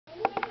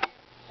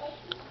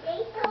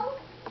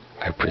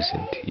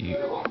present to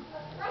you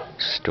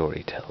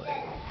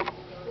storytelling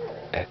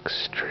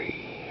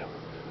extreme.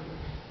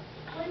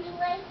 Would you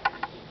like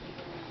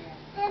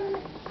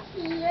them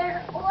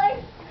here or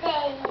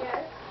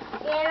there?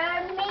 There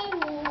are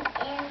many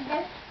in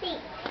the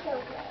sink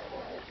away.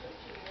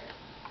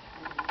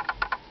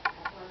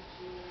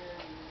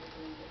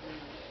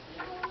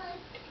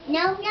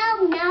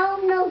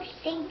 No,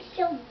 sinks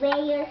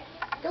away.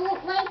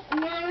 Don't like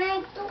none,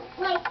 I don't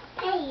like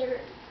pears.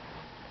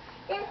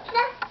 There's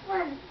just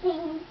one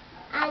thing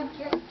I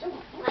just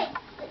don't like,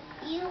 but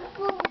you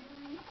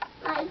believe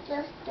I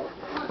just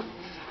don't want.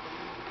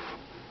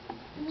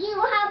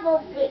 You have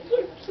a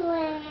bigger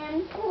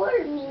plan for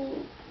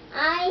me.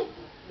 I'm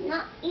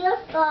not your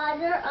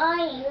father,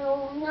 I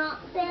am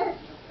not best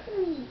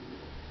pleased.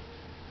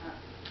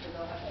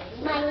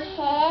 My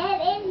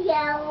head is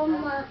yellow,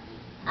 my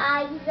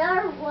eyes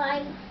are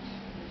white,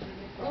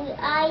 my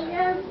eyes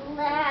are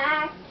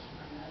black.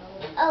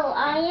 Oh,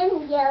 I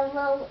am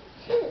yellow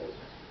too.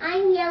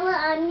 I'm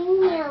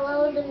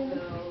yellow, the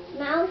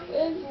mouth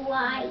is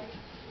white,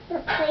 the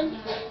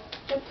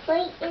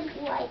plate is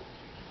white.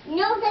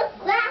 No, the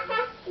glass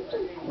has to be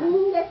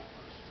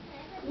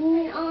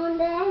green on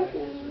the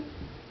thing.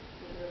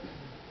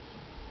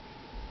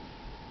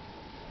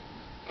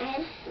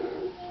 And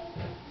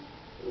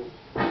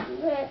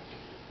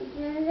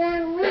the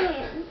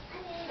lamp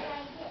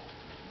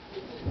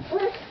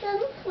with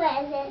some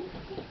presents.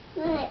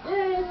 Like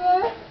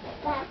the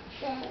back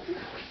then.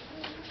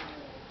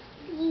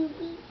 You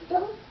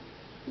don't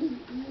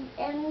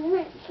and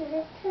went to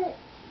the church.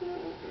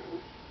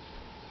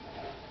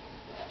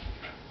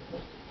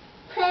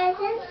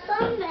 Presents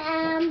from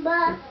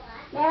Amber,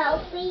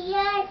 there'll be a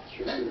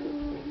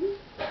tree.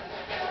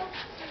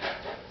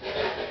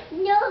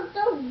 No,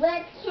 the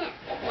red can't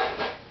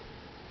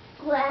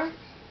grass.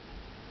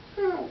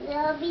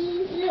 There'll be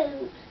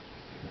blue.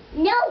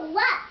 No,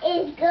 what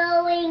is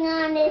going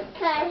on? This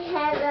cat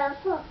has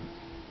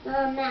a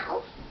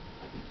mouth.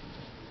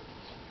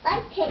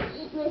 I can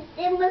eat with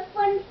them with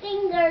one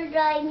finger,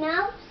 dry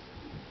mouse.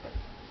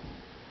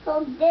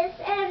 Hold this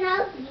and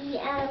I'll eat,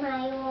 and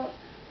I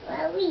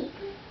will eat.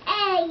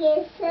 Egg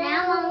is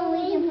now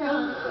we can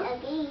play a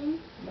game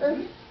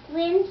with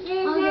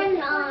squinches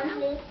and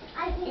honest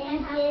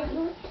and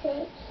little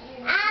pigs.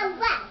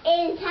 What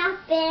is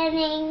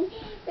happening?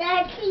 The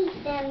trees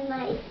in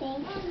my thing.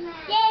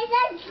 There's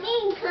a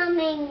train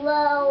coming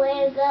low,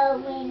 we're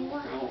going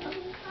wild.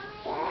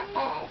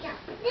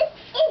 This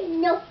is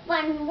no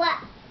fun. What?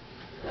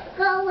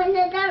 Go in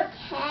the dark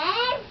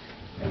head?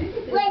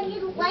 Would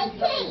you like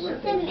to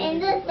eat them in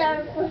the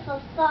dark with a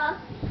fox?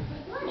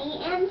 Me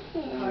and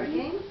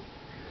him.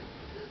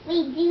 We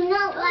do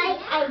not like,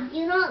 I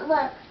do not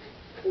look.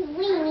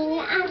 Swinging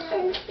at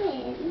and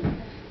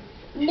swim.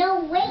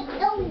 No, wait,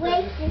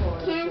 this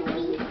can't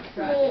be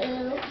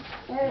true.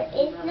 There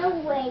is no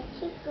way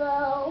to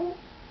go.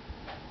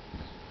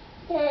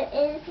 There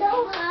is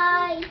so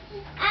high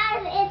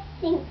as it's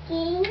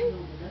sinking,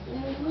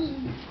 and we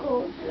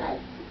go like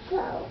to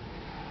go.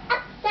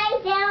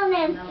 Upside down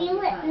and feel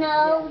it,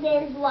 no,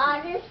 there's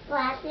water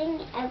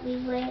splashing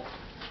everywhere.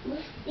 The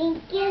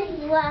sink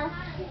is rough,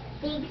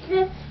 big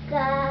drip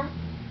sky.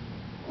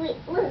 Wait,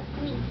 look,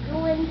 we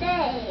go in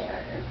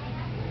there.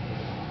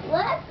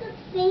 What the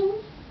thing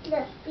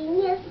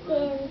is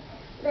spins.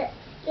 Let's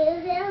go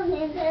down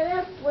into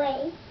the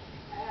place.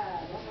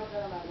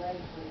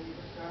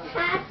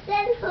 Hats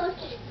and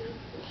hooks,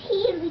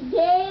 here we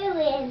go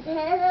into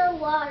the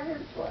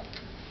waterfall.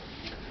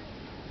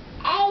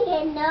 Hey,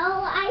 you know,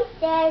 I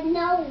said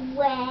no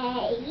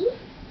way.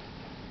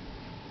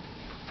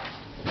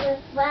 The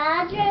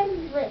father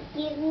would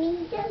give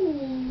me the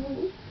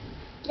meat.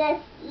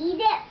 Just eat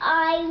it,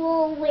 I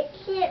will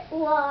witch it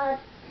was.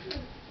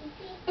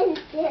 And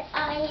that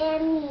I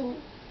am me.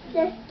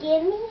 Just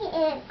give me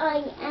it,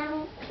 I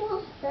am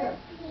closer.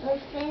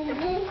 Listen,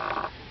 this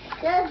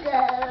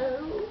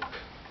go.